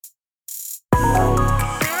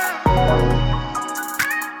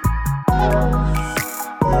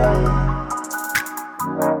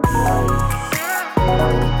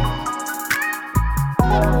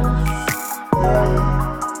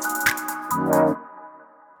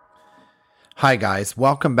Hi guys,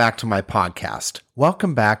 welcome back to my podcast.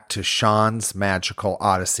 Welcome back to Sean's Magical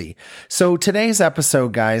Odyssey. So today's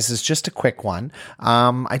episode, guys, is just a quick one.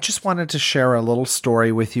 I just wanted to share a little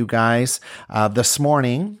story with you guys. This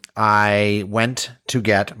morning, I went to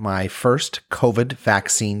get my first COVID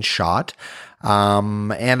vaccine shot.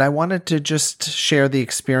 And I wanted to just share the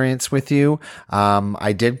experience with you.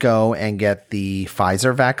 I did go and get the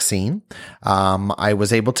PFIZER vaccine. I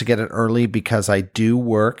was able to get it early because I do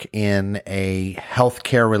work in a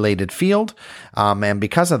healthcare related field. And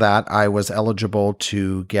because of that, I was eligible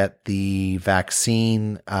to get the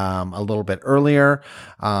vaccine, a little bit earlier.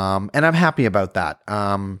 And I'm happy about that.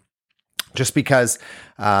 Just because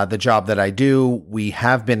the job that I do, we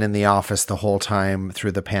have been in the office the whole time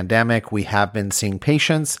through the pandemic. We have been seeing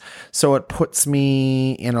patients. So it puts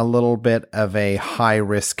me in a little bit of a high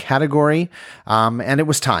risk category. And it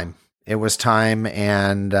was time. It was time,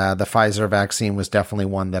 and the PFIZER vaccine was definitely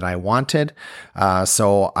one that I wanted.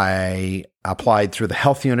 So I applied through the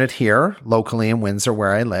health unit here locally in Windsor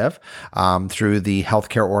where I live, through the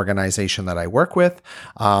healthcare organization that I work with.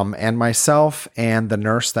 And myself and the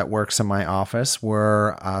nurse that works in my office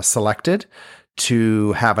were selected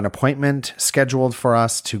to have an appointment scheduled for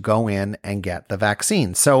us to go in and get the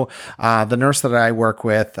vaccine. So the nurse that I work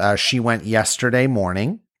with, she went yesterday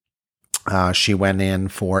morning. She went in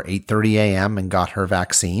for 8:30 a.m. and got her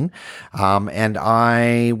vaccine. And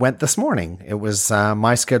I went this morning. It was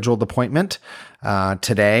my scheduled appointment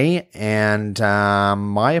today, and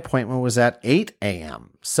my appointment was at 8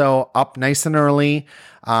 a.m. So up nice and early.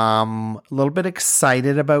 A little bit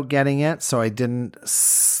excited about getting it, so I didn't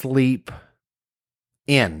sleep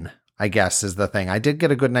in, I guess, is the thing. I did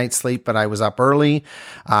get a good night's sleep, but I was up early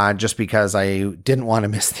just because I didn't want to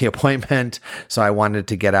miss the appointment. So I wanted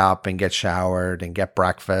to get up and get showered and get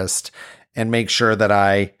breakfast and make sure that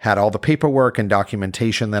I had all the paperwork and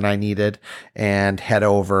documentation that I needed and head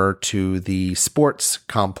over to the sports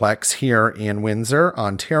complex here in Windsor,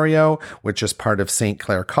 Ontario, which is part of St.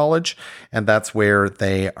 Clair College. And that's where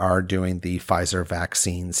they are doing the PFIZER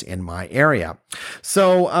vaccines in my area.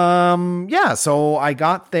 So, so I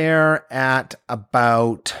got there at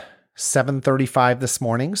about 7:35 this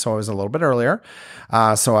morning. So I was a little bit earlier.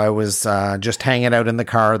 So I was just hanging out in the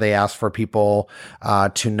car. They asked for people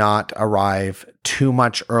to not arrive too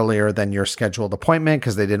much earlier than your scheduled appointment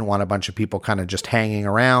because they didn't want a bunch of people kind of just hanging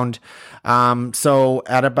around. So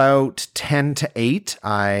at about 10 to 8,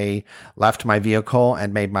 I left my vehicle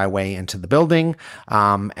and made my way into the building,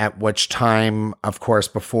 at which time, of course,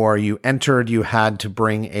 before you entered, you had to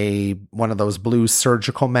bring one of those blue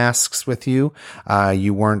surgical masks with you.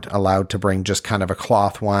 You weren't allowed to bring just kind of a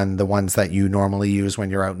cloth one, the ones that you normally use when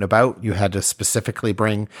you're out and about. You had to specifically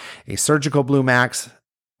bring a surgical blue mask,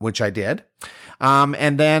 which I did.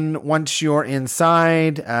 And then once you're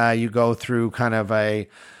inside, you go through kind of a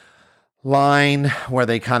line where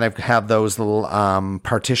they kind of have those little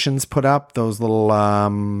partitions put up, those little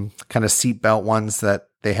kind of seatbelt ones that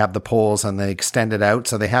they have the poles and they extend it out.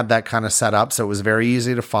 So they had that kind of set up. So it was very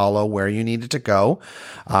easy to follow where you needed to go.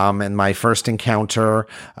 And my first encounter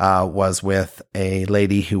was with a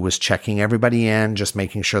lady who was checking everybody in, just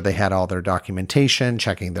making sure they had all their documentation,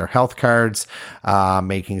 checking their health cards,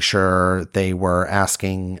 making sure they were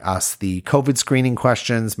asking us the COVID screening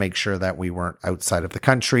questions, make sure that we weren't outside of the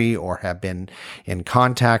country or have been in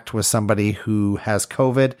contact with somebody who has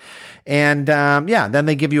COVID. And then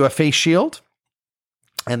they give you a face shield.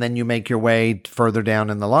 And then you make your way further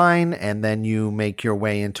down in the line, and then you make your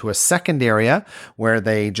way into a second area where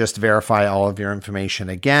they just verify all of your information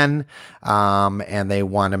again. And they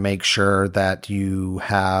want to make sure that you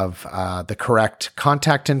have the correct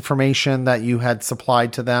contact information that you had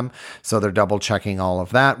supplied to them. So they're double checking all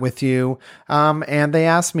of that with you. And they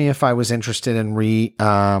asked me if I was interested in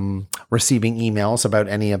receiving emails about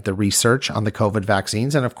any of the research on the COVID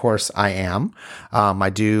vaccines. And of course I am.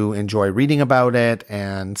 I do enjoy reading about it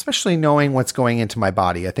and especially knowing what's going into my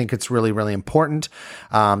body. I think it's really, really important.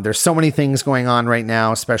 There's so many things going on right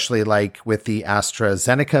now, especially like with the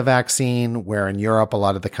AstraZeneca vaccine, where in Europe, a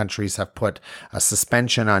lot of the countries have put a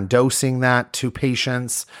suspension on dosing that to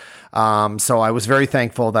patients. So I was very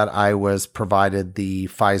thankful that I was provided the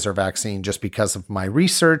PFIZER vaccine just because of my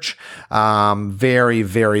research. Very,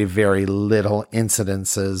 very, very little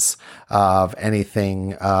incidences of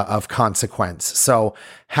anything of consequence. So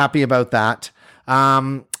happy about that.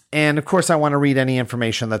 And of course, I want to read any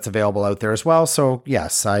information that's available out there as well. So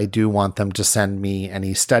yes, I do want them to send me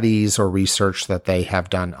any studies or research that they have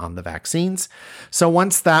done on the vaccines. So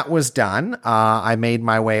once that was done, I made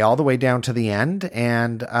my way all the way down to the end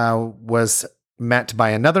and was met by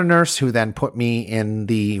another nurse who then put me in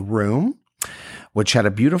the room, which had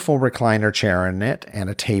a beautiful recliner chair in it and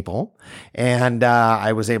a table. And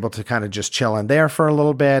I was able to kind of just chill in there for a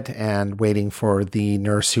little bit and waiting for the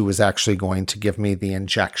nurse who was actually going to give me the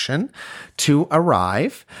injection to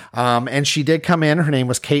arrive. And she did come in. Her name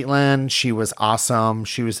was Caitlin. She was awesome.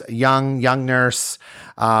 She was a young nurse.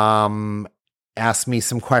 Asked me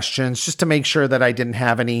some questions just to make sure that I didn't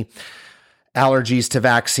have any allergies to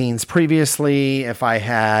vaccines previously, if I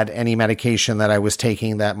had any medication that I was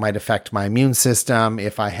taking that might affect my immune system,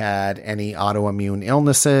 if I had any autoimmune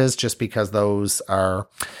illnesses, just because those are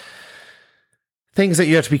things that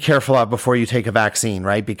you have to be careful of before you take a vaccine,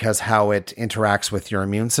 right? Because how it interacts with your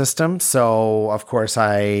immune system. So, of course,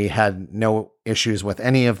 I had no issues with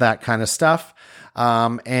any of that kind of stuff.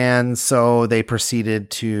 And so they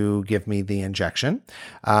proceeded to give me the injection,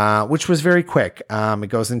 which was very quick. It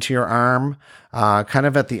goes into your arm, kind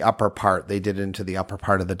of at the upper part. They did it into the upper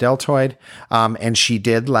part of the deltoid. And she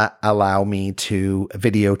did allow me to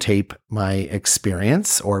videotape my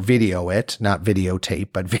experience, or video it, not videotape,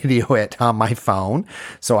 but video it on my phone.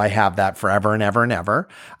 So I have that forever and ever and ever.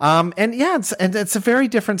 And yeah, it's a very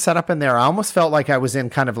different setup in there. I almost felt like I was in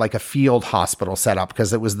kind of like a field hospital setup,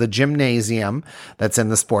 because it was the gymnasium that's in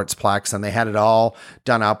the sportsplex, and they had it all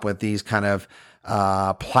done up with these kind of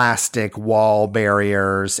plastic wall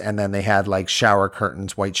barriers, and then they had like shower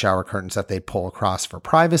curtains, white shower curtains that they'd pull across for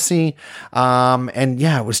privacy. And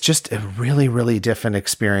yeah, it was just a really, really different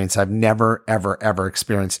experience. I've never, ever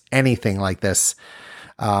experienced anything like this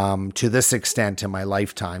to this extent in my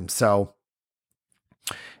lifetime. So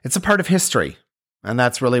it's a part of history. And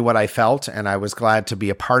that's really what I felt. And I was glad to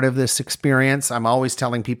be a part of this experience. I'm always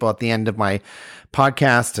telling people at the end of my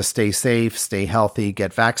podcast to stay safe, stay healthy,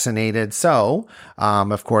 get vaccinated. So,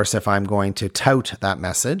 of course, if I'm going to tout that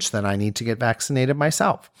message, then I need to get vaccinated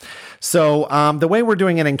myself. So, the way we're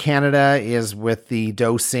doing it in Canada is with the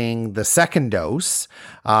dosing, the second dose,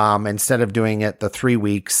 instead of doing it the 3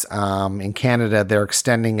 weeks, in Canada, they're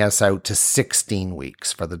extending us out to 16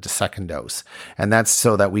 weeks for the second dose. And that's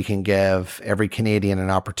so that we can give every Canadian an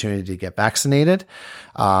opportunity to get vaccinated,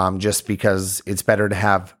 just because it's better to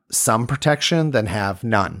have some protection than have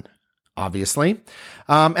none, obviously.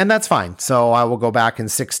 And that's fine. So I will go back in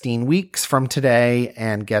 16 weeks from today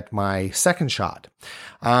and get my second shot.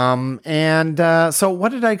 So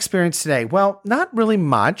what did I experience today? Well, not really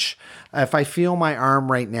much. If I feel my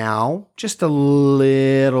arm right now, just a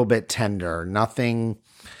little bit tender, nothing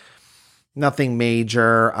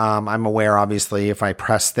major. I'm aware, obviously, if I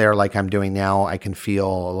press there like I'm doing now, I can feel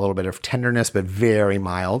a little bit of tenderness, but very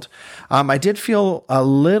mild. I did feel a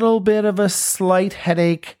little bit of a slight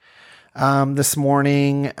headache this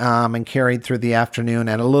morning, and carried through the afternoon,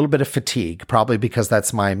 and a little bit of fatigue, probably because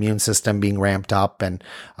that's my immune system being ramped up. And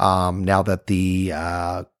now that the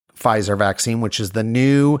PFIZER vaccine, which is the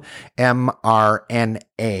new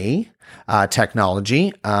mRNA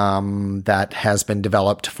technology that has been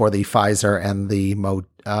developed for the Pfizer and the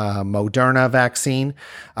Moderna vaccine.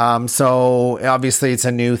 So obviously it's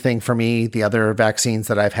a new thing for me. The other vaccines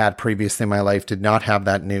that I've had previously in my life did not have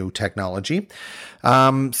that new technology.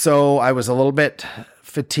 So I was a little bit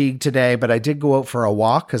fatigued today, but I did go out for a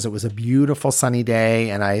walk because it was a beautiful sunny day,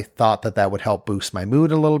 and I thought that would help boost my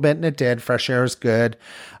mood a little bit, and it did. Fresh air is good.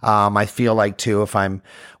 I feel like too, if I'm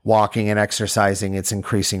walking and exercising, it's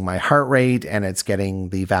increasing my heart rate, and it's getting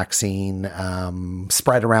the vaccine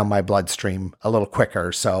spread around my bloodstream a little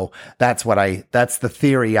quicker. So that's the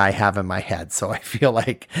theory I have in my head. So I feel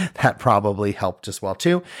like that probably helped as well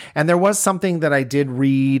too. And there was something that I did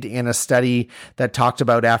read in a study that talked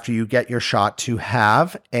about after you get your shot to have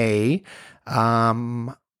a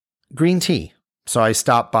green tea. So I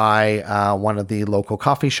stopped by one of the local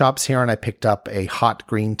coffee shops here, and I picked up a hot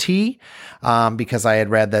green tea because I had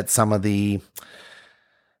read that some of the,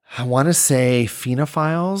 I want to say,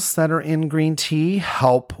 phenophiles that are in green tea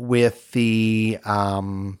help with the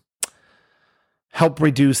help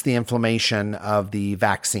reduce the inflammation of the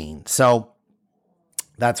vaccine. So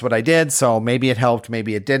that's what I did. So maybe it helped,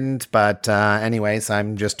 maybe it didn't. But anyways,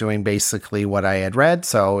 I'm just doing basically what I had read.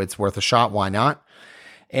 So it's worth a shot. Why not?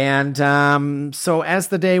 And so as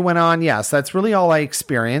the day went on, yes, that's really all I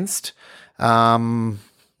experienced.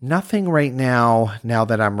 Nothing right now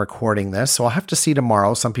that I'm recording this. So I'll have to see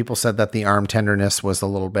tomorrow. Some people said that the arm tenderness was a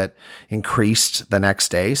little bit increased the next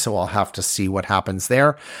day. So I'll have to see what happens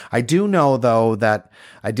there. I do know, though, that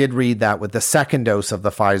I did read that with the second dose of the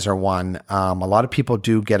Pfizer one, a lot of people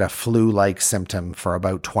do get a flu-like symptom for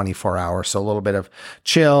about 24 hours. So a little bit of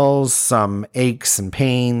chills, some aches and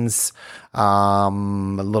pains, a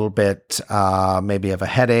little bit maybe of a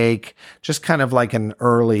headache, just kind of like an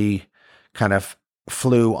early kind of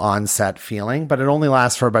flu onset feeling, but it only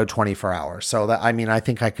lasts for about 24 hours. So that, I mean, I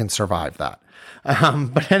think I can survive that.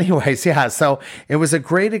 But anyways, yeah, so it was a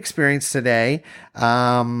great experience today.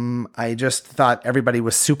 I just thought everybody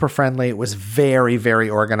was super friendly. It was very, very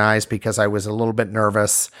organized because I was a little bit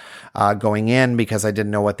nervous going in because I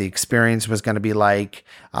didn't know what the experience was going to be like.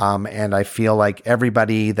 And I feel like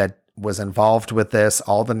everybody that was involved with this,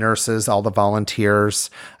 all the nurses, all the volunteers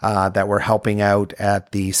that were helping out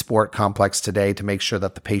at the sport complex today to make sure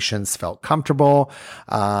that the patients felt comfortable,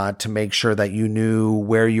 to make sure that you knew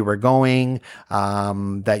where you were going,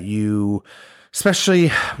 that you especially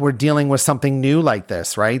we're dealing with something new like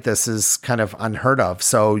this, right? This is kind of unheard of.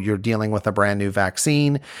 So you're dealing with a brand new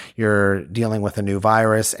vaccine, you're dealing with a new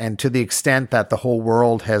virus. And to the extent that the whole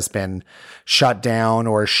world has been shut down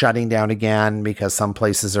or shutting down again because some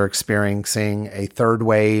places are experiencing a third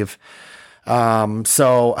wave.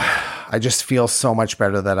 So I just feel so much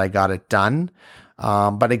better that I got it done.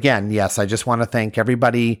 But again, yes, I just want to thank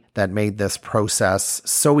everybody that made this process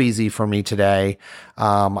so easy for me today.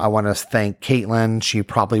 I want to thank Caitlin. She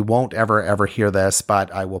probably won't ever hear this,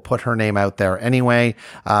 but I will put her name out there anyway.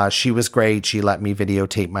 She was great. She let me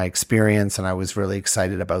videotape my experience and I was really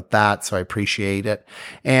excited about that. So I appreciate it.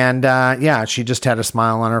 And, yeah, she just had a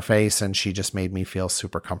smile on her face and she just made me feel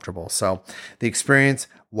super comfortable. So the experience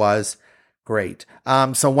was great.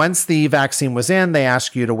 So once the vaccine was in, they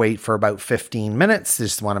ask you to wait for about 15 minutes. They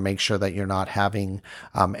just want to make sure that you're not having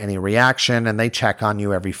any reaction. And they check on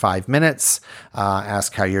you every 5 minutes,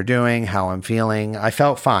 ask how you're doing, how I'm feeling. I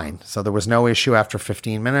felt fine. So there was no issue after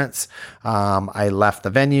 15 minutes. I left the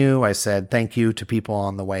venue. I said thank you to people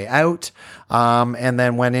on the way out. And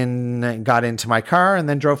then went in, got into my car and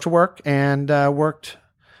then drove to work and worked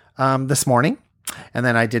this morning. And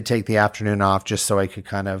then I did take the afternoon off just so I could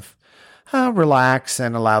kind of relax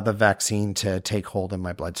and allow the vaccine to take hold in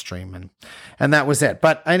my bloodstream. And that was it.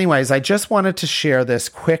 But anyways, I just wanted to share this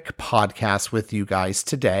quick podcast with you guys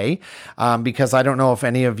today because I don't know if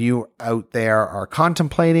any of you out there are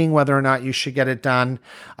contemplating whether or not you should get it done.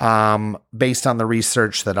 Based on the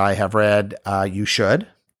research that I have read, you should.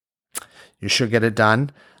 You should get it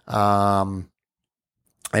done. I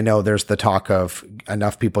know there's the talk of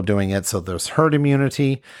enough people doing it, so there's herd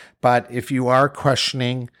immunity. But if you are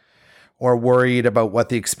questioning or worried about what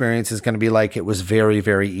the experience is going to be like, it was very,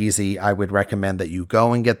 very easy. I would recommend that you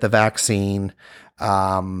go and get the vaccine.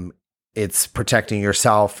 It's protecting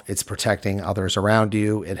yourself. It's protecting others around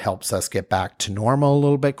you. It helps us get back to normal a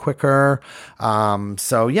little bit quicker.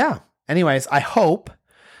 So yeah, anyways, I hope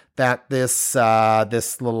that this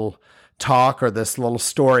little talk or this little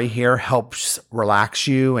story here helps relax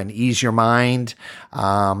you and ease your mind,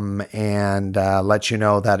 and let you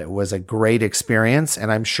know that it was a great experience.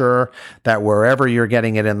 And I'm sure that wherever you're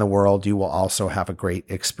getting it in the world, you will also have a great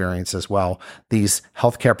experience as well. These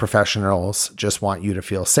healthcare professionals just want you to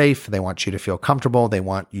feel safe. They want you to feel comfortable. They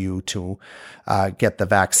want you to get the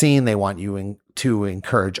vaccine. They want you to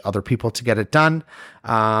encourage other people to get it done.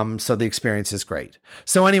 So the experience is great.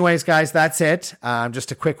 So anyways, guys, that's it.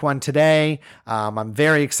 Just a quick one today. I'm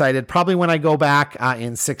very excited. Probably when I go back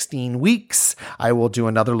in 16 weeks, I will do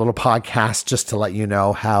another little podcast just to let you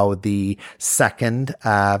know how the second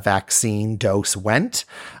vaccine dose went,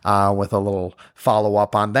 with a little follow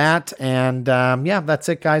up on that. And yeah, that's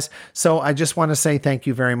it, guys. So I just want to say thank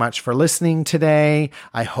you very much for listening today.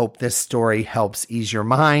 I hope this story helps ease your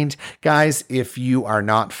mind. Guys, if you are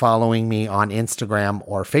not following me on Instagram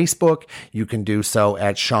or Facebook, you can do so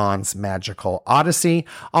at Sean's Magical Odyssey.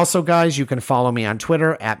 Also, guys, you can follow me on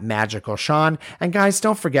Twitter at Magical Sean. And guys,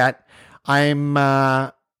 don't forget, I'm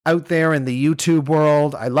out there in the YouTube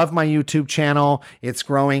world. I love my YouTube channel. It's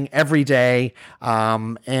growing every day.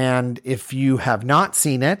 And if you have not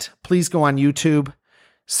seen it, please go on YouTube,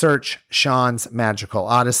 search Sean's Magical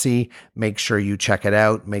Odyssey. Make sure you check it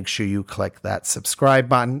out. Make sure you click that subscribe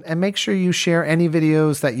button and make sure you share any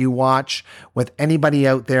videos that you watch with anybody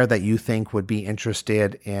out there that you think would be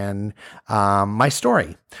interested in my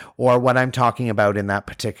story or what I'm talking about in that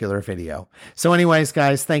particular video. So anyways,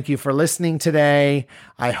 guys, thank you for listening today.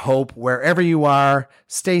 I hope wherever you are,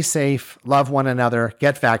 stay safe, love one another,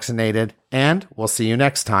 get vaccinated, and we'll see you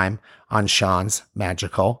next time on Sean's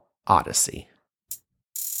Magical Odyssey.